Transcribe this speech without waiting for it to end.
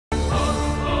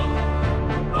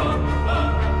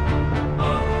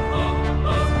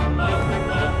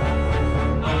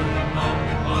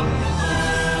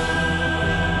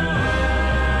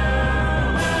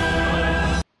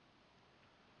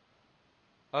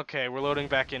Okay, we're loading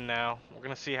back in now. We're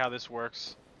gonna see how this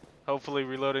works. Hopefully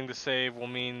reloading the save will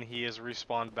mean he is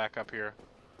respawned back up here.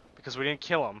 Because we didn't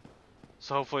kill him.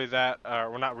 So hopefully that,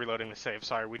 we're not reloading the save,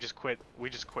 sorry, we just quit.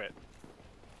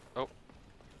 Oh.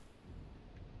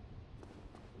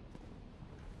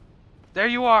 There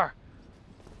you are!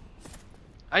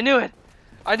 I knew it!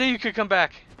 I knew you could come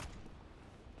back!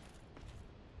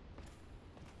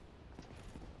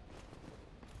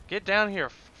 Get down here,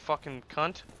 fucking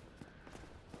cunt.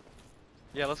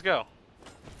 Yeah, let's go.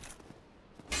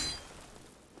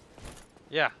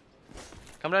 Yeah.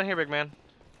 Come down here, big man.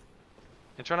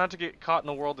 And try not to get caught in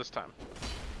the world this time.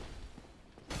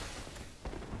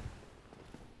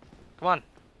 Come on.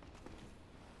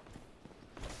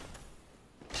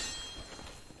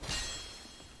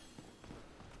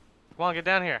 Come on, get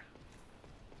down here.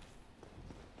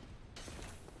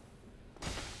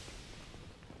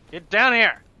 Get down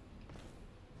here!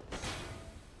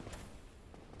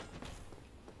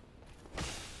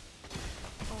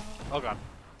 Oh god.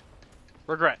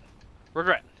 Regret.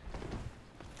 Regret.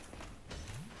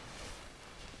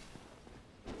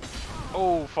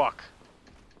 Oh fuck.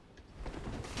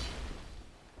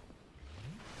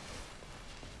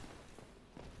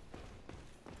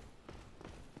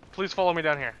 Please follow me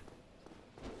down here.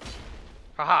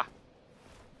 Haha.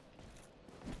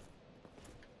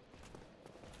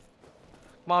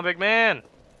 Come on, big man.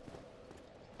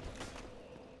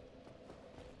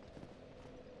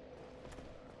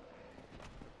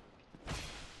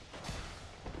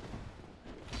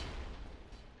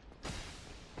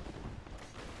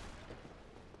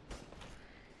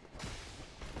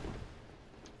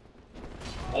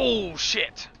 Oh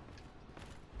shit.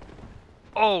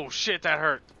 Oh shit, that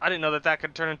hurt. I didn't know that that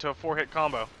could turn into a 4-hit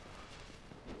combo.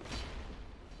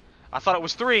 I thought it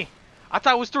was 3. I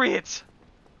thought it was 3 hits.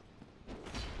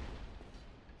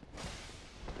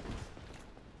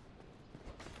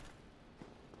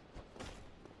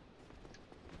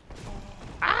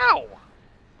 Ow!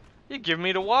 You give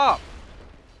me the whop.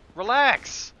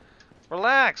 Relax.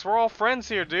 Relax. We're all friends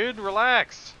here, dude.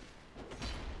 Relax.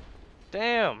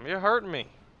 Damn, you're hurting me.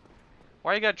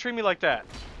 Why you gotta treat me like that?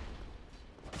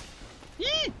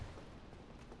 Yee!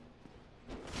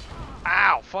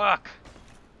 Ow, fuck.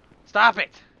 Stop it.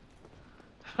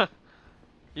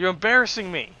 You're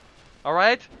embarrassing me.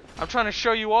 Alright? I'm trying to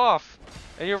show you off.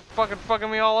 And you're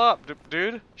fucking me all up,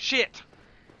 dude. Shit.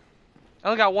 I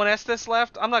only got 1 Estes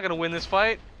left. I'm not gonna win this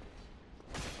fight.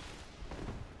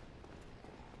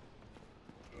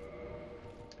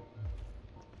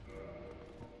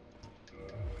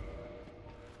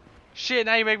 Shit,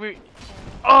 now you make me...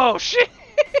 Oh, shit!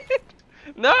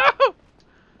 No!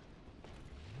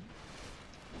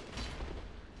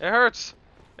 It hurts.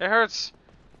 It hurts.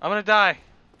 I'm gonna die.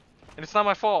 And it's not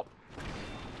my fault.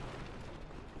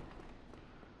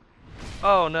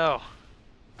 Oh, no.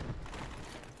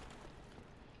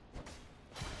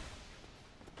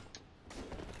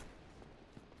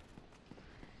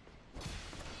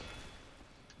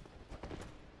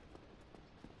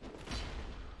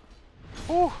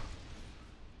 Whew.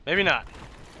 Maybe not.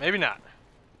 Maybe not.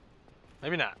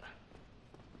 Maybe not.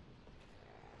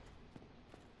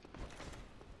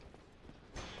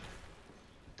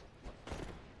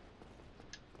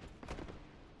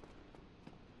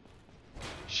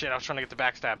 Shit, I was trying to get the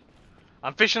backstab.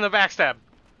 I'm fishing the backstab.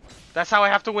 That's how I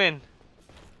have to win.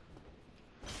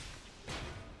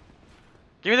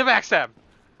 Give me the backstab.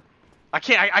 I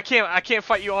can't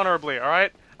fight you honorably,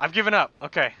 alright? I've given up.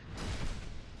 Okay.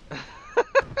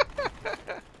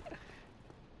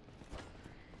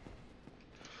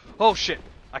 Oh shit,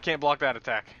 I can't block that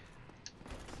attack.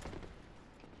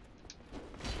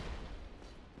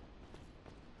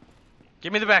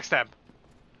 Give me the backstab.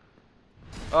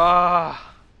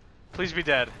 Please be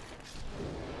dead.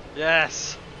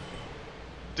 Yes.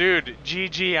 Dude,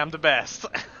 GG, I'm the best.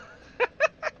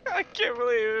 I can't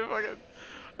believe it.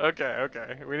 Fucking...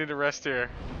 Okay. We need to rest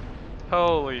here.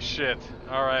 Holy shit.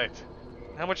 Alright.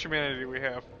 How much humanity do we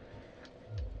have?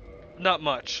 Not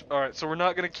much. Alright, so we're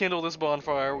not going to kindle this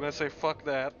bonfire. We're going to say fuck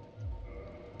that.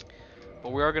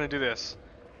 But we are going to do this.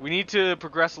 We need to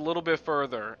progress a little bit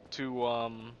further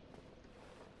to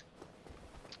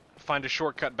find a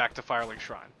shortcut back to Firelink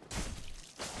Shrine.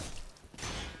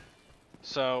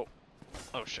 So,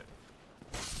 oh shit.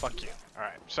 Fuck you.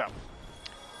 Alright, so.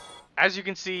 As you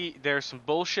can see, there's some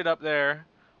bullshit up there.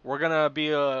 We're going to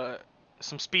be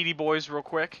some speedy boys real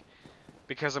quick.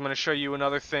 Because I'm going to show you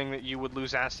another thing that you would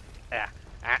lose I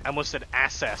almost said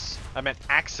access. I meant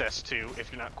access to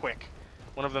if you're not quick.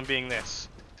 One of them being this.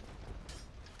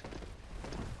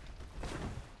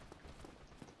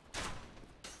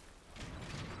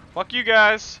 Fuck you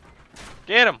guys.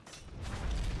 Get him!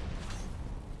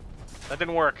 That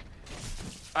didn't work.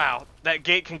 Ow. That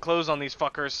gate can close on these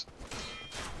fuckers.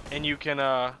 And you can,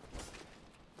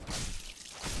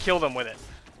 kill them with it.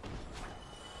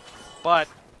 But,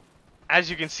 as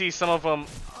you can see, some of them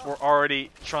were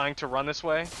already trying to run this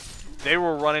way. They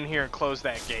will run in here and close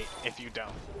that gate if you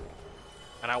don't.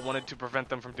 And I wanted to prevent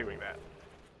them from doing that.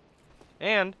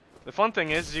 And the fun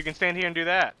thing is you can stand here and do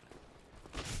that.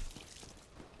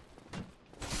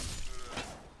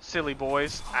 Silly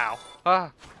boys. Ow.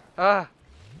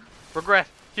 Regret.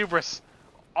 Hubris.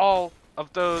 All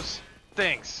of those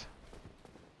things.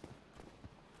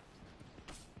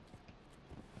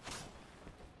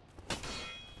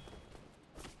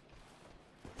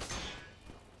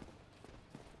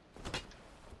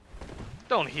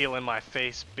 Don't heal in my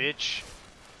face, bitch.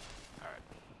 Alright.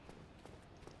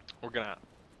 We're gonna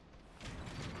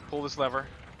pull this lever.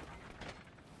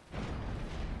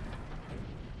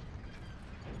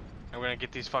 And we're gonna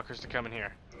get these fuckers to come in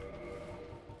here.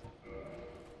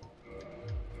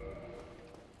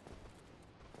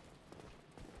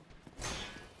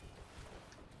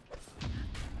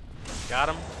 Got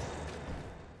him.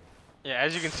 Yeah,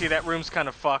 as you can see, that room's kind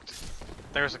of fucked.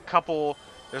 There's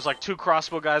like 2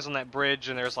 crossbow guys on that bridge,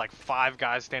 and there's like 5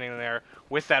 guys standing there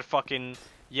with that fucking...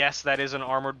 Yes, that is an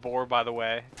armored boar, by the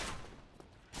way.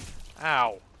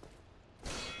 Ow.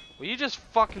 Will you just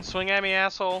fucking swing at me,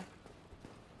 asshole?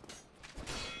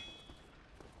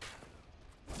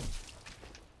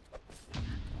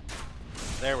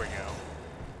 There we go.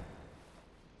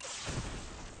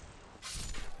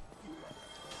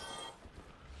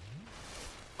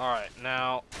 Alright,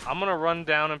 now, I'm gonna run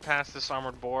down and past this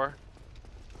armored boar.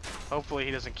 Hopefully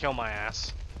he doesn't kill my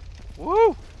ass.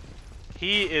 Woo!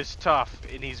 He is tough,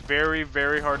 and he's very,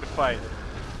 very hard to fight.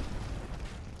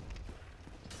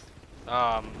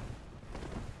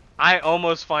 I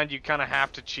almost find you kind of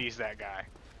have to cheese that guy,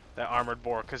 that armored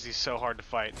boar, because he's so hard to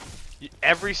fight.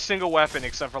 Every single weapon,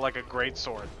 except for like a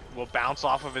greatsword, will bounce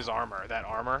off of his armor, that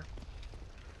armor.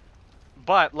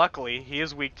 But, luckily, he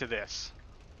is weak to this.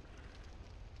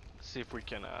 Let's see if we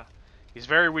can, he's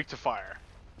very weak to fire.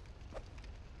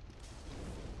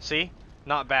 See?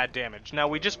 Not bad damage. Now,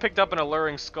 we just picked up an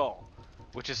alluring skull,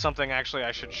 which is something actually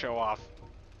I should show off.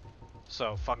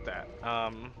 So, fuck that.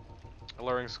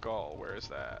 Alluring skull, where is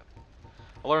that?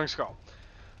 Alluring skull.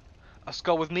 A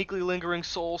skull with meekly lingering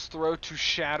souls throw to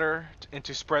shatter and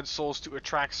to spread souls to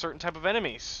attract certain type of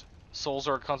enemies. Souls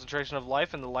are a concentration of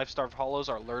life, and the life-starved hollows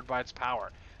are lured by its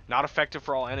power. Not effective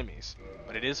for all enemies,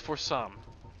 but it is for some.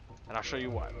 And I'll show you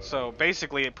what. So,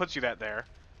 basically, it puts you that there.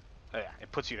 Oh, yeah,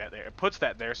 it puts you that there. It puts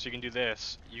that there, so you can do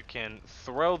this. You can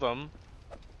throw them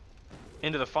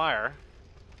into the fire,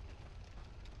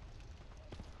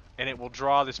 and it will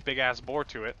draw this big-ass boar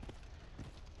to it.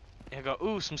 And go,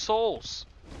 ooh, some souls.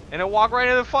 And it'll walk right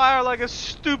into the fire like a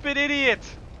stupid idiot.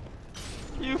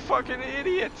 You fucking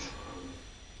idiot.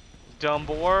 Dumb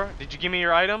boar. Did you give me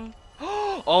your item?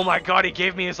 Oh my god, he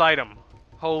gave me his item.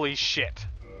 Holy shit.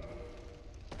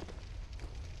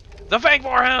 The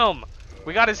Fangboar helm!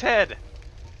 We got his head.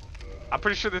 I'm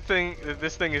pretty sure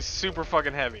this thing is super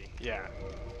fucking heavy. Yeah.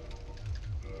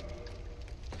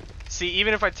 See,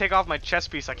 even if I take off my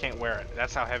chest piece, I can't wear it.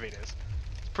 That's how heavy it is.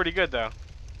 It's pretty good, though.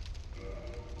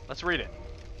 Let's read it.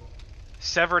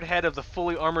 Severed head of the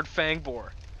fully armored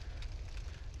Fangboar.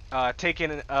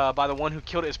 Taken by the one who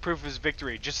killed it as proof of his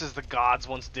victory, just as the gods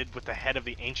once did with the head of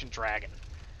the ancient dragon.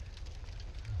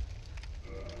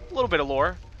 A little bit of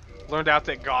lore. Learned out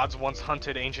that gods once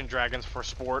hunted ancient dragons for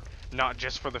sport, not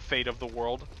just for the fate of the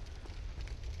world.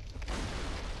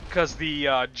 Because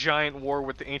the giant war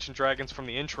with the ancient dragons from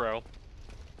the intro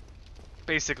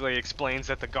basically explains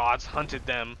that the gods hunted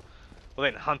them. Well,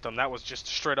 they didn't hunt them. That was just a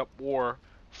straight up war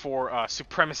for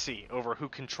supremacy over who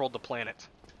controlled the planet.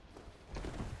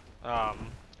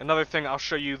 Another thing, I'll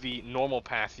show you the normal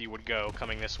path you would go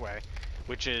coming this way,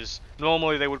 which is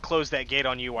normally they would close that gate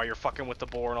on you while you're fucking with the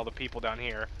boar and all the people down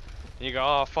here. And you go,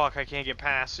 oh fuck, I can't get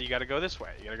past, so you gotta go this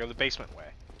way. You gotta go the basement way.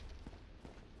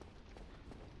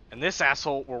 And this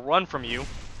asshole will run from you.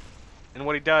 And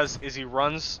what he does is he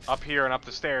runs up here and up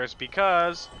the stairs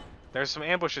because there's some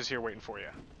ambushes here waiting for you.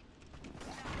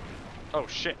 Oh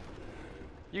shit.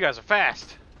 You guys are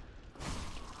fast.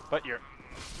 But you're...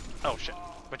 Oh shit.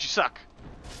 But you suck.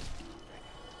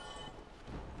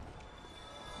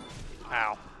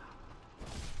 Ow.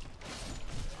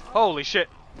 Holy shit.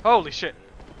 Holy shit.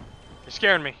 You're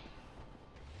scaring me.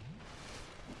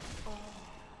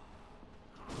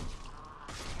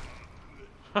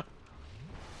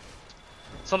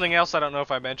 Something else I don't know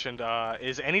if I mentioned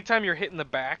is anytime you're hit in the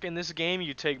back in this game,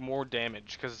 you take more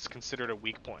damage because it's considered a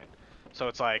weak point. So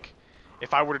it's like,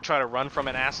 if I were to try to run from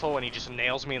an asshole and he just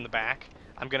nails me in the back,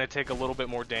 I'm going to take a little bit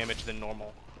more damage than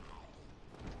normal.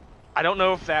 I don't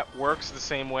know if that works the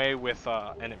same way with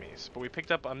enemies, but we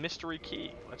picked up a mystery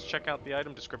key. Let's check out the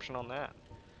item description on that.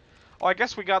 Oh, I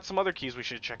guess we got some other keys we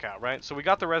should check out, right? So we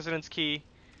got the residence key.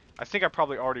 I think I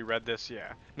probably already read this,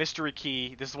 yeah. Mystery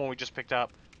key, this is the one we just picked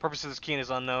up. Purpose of this key is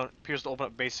unknown. Appears to open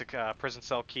up basic prison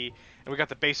cell key. And we got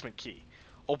the basement key.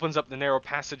 Opens up the narrow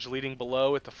passage leading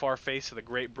below at the far face of the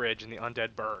Great Bridge in the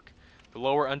Undead Burg. The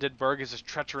lower Undead Burg is a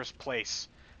treacherous place.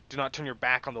 Do not turn your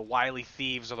back on the wily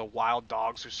thieves or the wild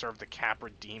dogs who serve the Capra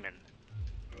Demon.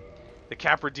 The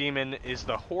Capra Demon is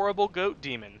the horrible goat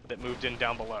demon that moved in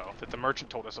down below, that the merchant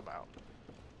told us about.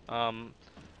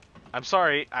 I'm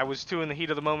sorry, I was too in the heat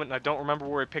of the moment and I don't remember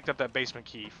where I picked up that basement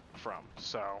key from,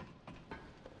 so...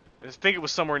 I think it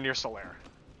was somewhere near Solaire.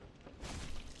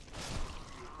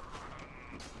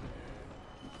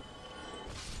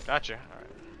 Gotcha, alright.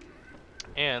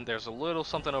 And there's a little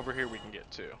something over here we can get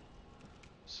to.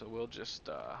 So we'll just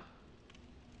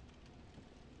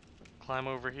climb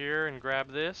over here and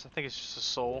grab this. I think it's just a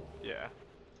soul, yeah.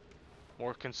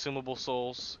 More consumable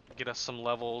souls, get us some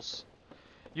levels.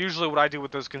 Usually what I do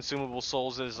with those consumable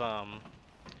souls is I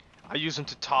use them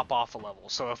to top off a level.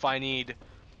 So if I need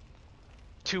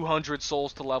 200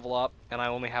 souls to level up and I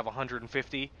only have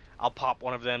 150, I'll pop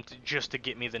one of them just to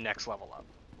get me the next level up.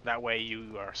 That way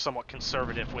you are somewhat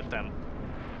conservative with them.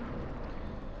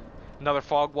 Another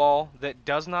fog wall that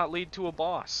does not lead to a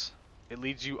boss. It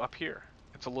leads you up here.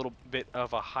 It's a little bit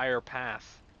of a higher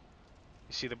path.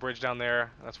 You see the bridge down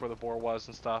there? That's where the boar was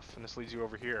and stuff, and this leads you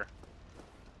over here.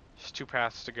 Just 2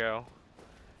 paths to go.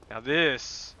 Now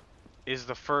this is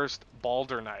the first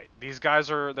Balder Knight. These guys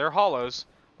they're hollows,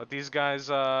 but these guys,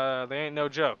 they ain't no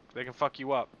joke. They can fuck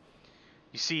you up.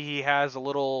 You see he has that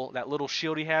little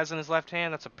shield he has in his left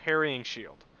hand, that's a parrying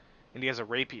shield. And he has a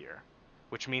rapier,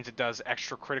 which means it does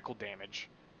extra critical damage.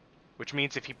 Which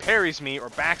means if he parries me or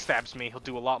backstabs me, he'll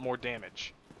do a lot more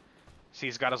damage. See,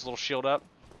 he's got his little shield up.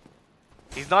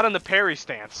 He's not in the parry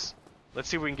stance. Let's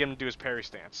see if we can get him to do his parry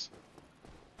stance.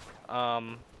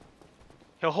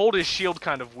 He'll hold his shield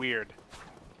kind of weird.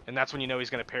 And that's when you know he's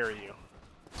going to parry you.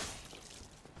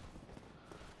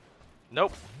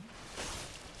 Nope.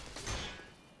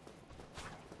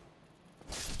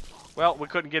 Well, we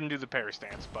couldn't get him to do the parry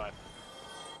stance, but...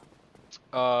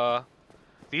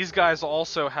 these guys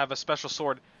also have a special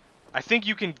sword. I think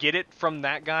you can get it from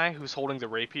that guy who's holding the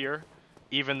rapier,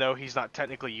 even though he's not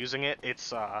technically using it.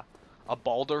 It's a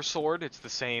Balder sword. It's the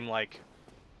same, like,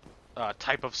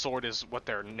 type of sword as what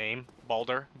their name,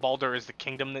 Balder. Balder is the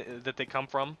kingdom that they come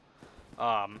from.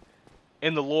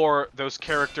 In the lore, those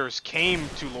characters came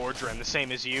to Lordran the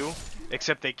same as you,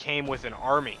 except they came with an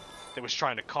army that was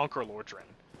trying to conquer Lordran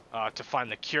to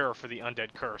find the cure for the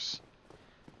undead curse.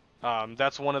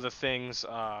 That's one of the things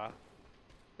that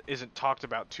isn't talked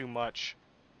about too much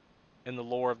in the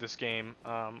lore of this game.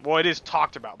 Well, it is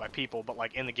talked about by people, but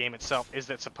like in the game itself, is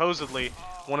that supposedly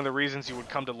one of the reasons you would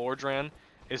come to Lordran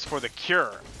is for the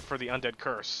cure for the undead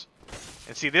curse.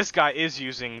 And see, this guy is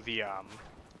using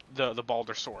the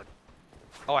Balder sword.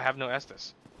 Oh, I have no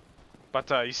Estus. But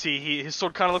you see, his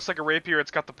sword kind of looks like a rapier.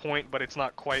 It's got the point, but it's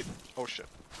not quite. Oh shit.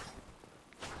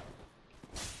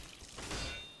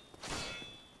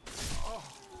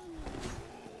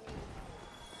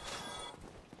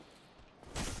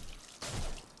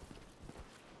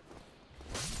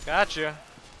 Gotcha.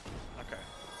 Okay.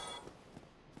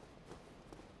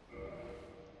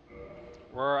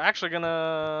 We're actually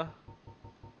gonna...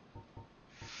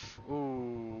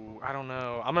 Ooh, I don't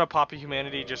know. I'm gonna pop a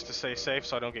humanity just to stay safe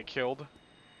so I don't get killed.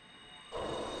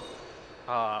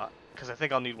 Because I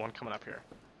think I'll need one coming up here.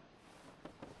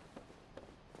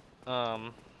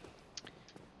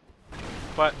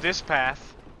 But this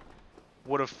path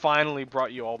would have finally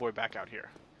brought you all the way back out here.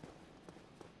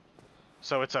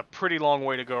 So it's a pretty long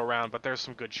way to go around, but there's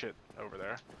some good shit over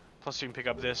there. Plus you can pick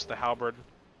up this, the halberd.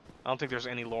 I don't think there's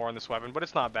any lore on this weapon, but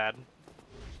it's not bad.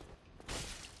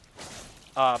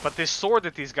 But this sword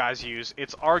that these guys use,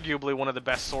 it's arguably one of the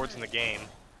best swords in the game.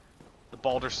 The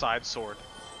Balder side sword.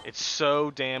 It's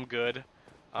so damn good.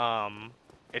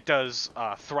 It does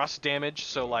thrust damage,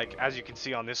 so like as you can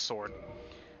see on this sword,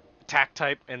 attack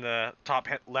type in the top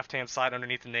left-hand side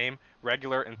underneath the name,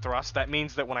 regular and thrust. That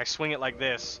means that when I swing it like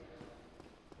this,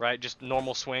 right, just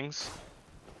normal swings,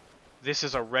 this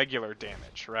is a regular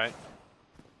damage, right?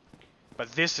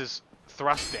 But this is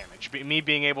thrust damage. Me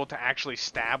being able to actually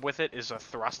stab with it is a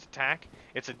thrust attack.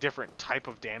 It's a different type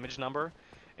of damage number,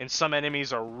 and some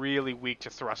enemies are really weak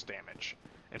to thrust damage.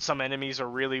 And some enemies are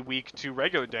really weak to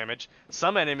regular damage.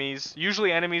 Some enemies,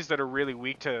 usually enemies that are really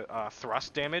weak to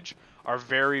thrust damage, are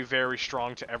very, very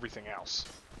strong to everything else.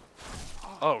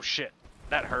 Oh shit,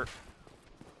 that hurt.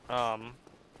 I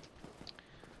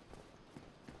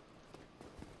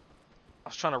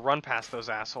was trying to run past those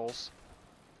assholes,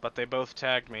 but they both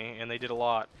tagged me, and they did a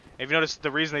lot. And if you notice, the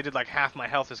reason they did like half my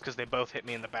health is because they both hit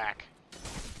me in the back.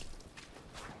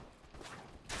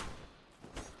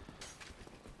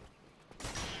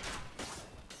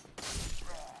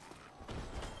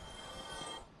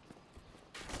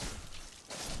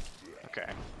 Okay,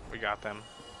 we got them.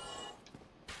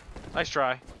 Nice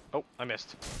try. Oh, I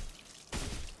missed.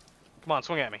 Come on,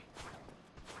 swing at me.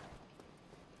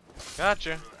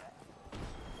 Gotcha.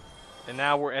 And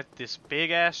now we're at this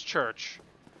big-ass church.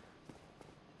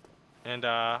 And,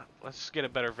 let's get a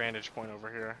better vantage point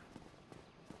over here.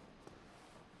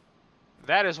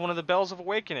 That is one of the Bells of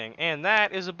Awakening, and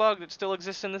that is a bug that still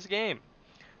exists in this game.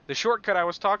 The shortcut I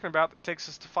was talking about that takes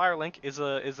us to Firelink is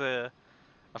a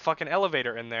fucking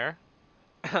elevator in there.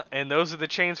 And those are the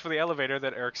chains for the elevator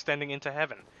that are extending into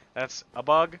heaven. That's a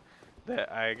bug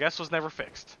that I guess was never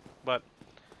fixed. But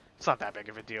it's not that big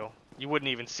of a deal. You wouldn't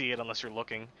even see it unless you're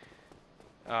looking.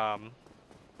 So,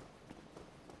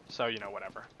 you know,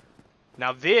 whatever.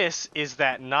 Now this is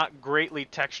that not greatly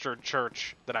textured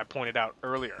church that I pointed out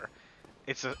earlier.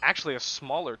 It's actually a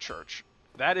smaller church.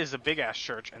 That is a big-ass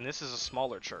church, and this is a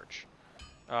smaller church.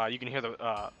 You can hear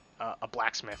a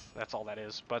blacksmith. That's all that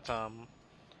is. But,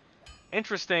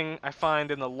 interesting, I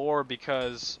find, in the lore,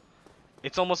 because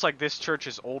it's almost like this church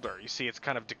is older. You see, it's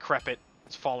kind of decrepit.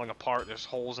 It's falling apart. There's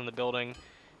holes in the building.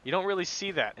 You don't really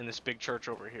see that in this big church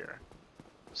over here.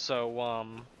 So,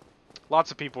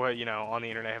 lots of people, you know, on the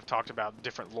internet have talked about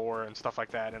different lore and stuff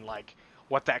like that, and, like,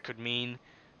 what that could mean.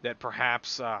 That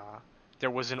perhaps, there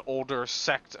was an older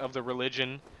sect of the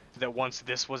religion that once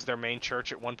this was their main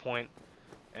church at one point,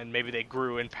 and maybe they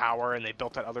grew in power and they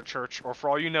built that other church. Or for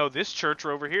all you know, this church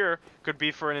over here could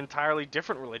be for an entirely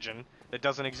different religion that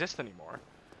doesn't exist anymore.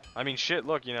 I mean, shit,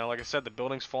 look, you know, like I said, the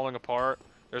building's falling apart.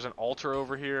 There's an altar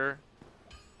over here.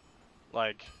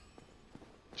 Like,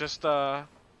 just, there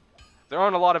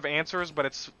aren't a lot of answers,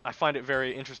 but I find it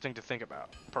very interesting to think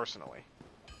about, personally.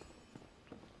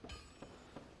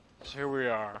 So here we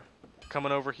are,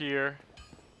 coming over here.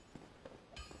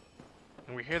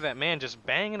 And we hear that man just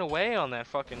banging away on that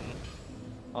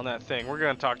thing. We're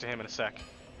gonna talk to him in a sec.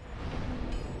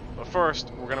 But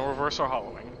first, we're gonna reverse our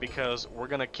hollowing, because we're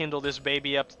gonna kindle this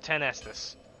baby up to 10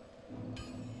 Estus.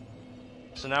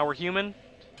 So now we're human.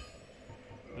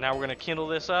 Now we're gonna kindle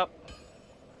this up.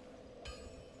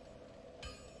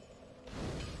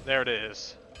 There it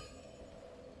is.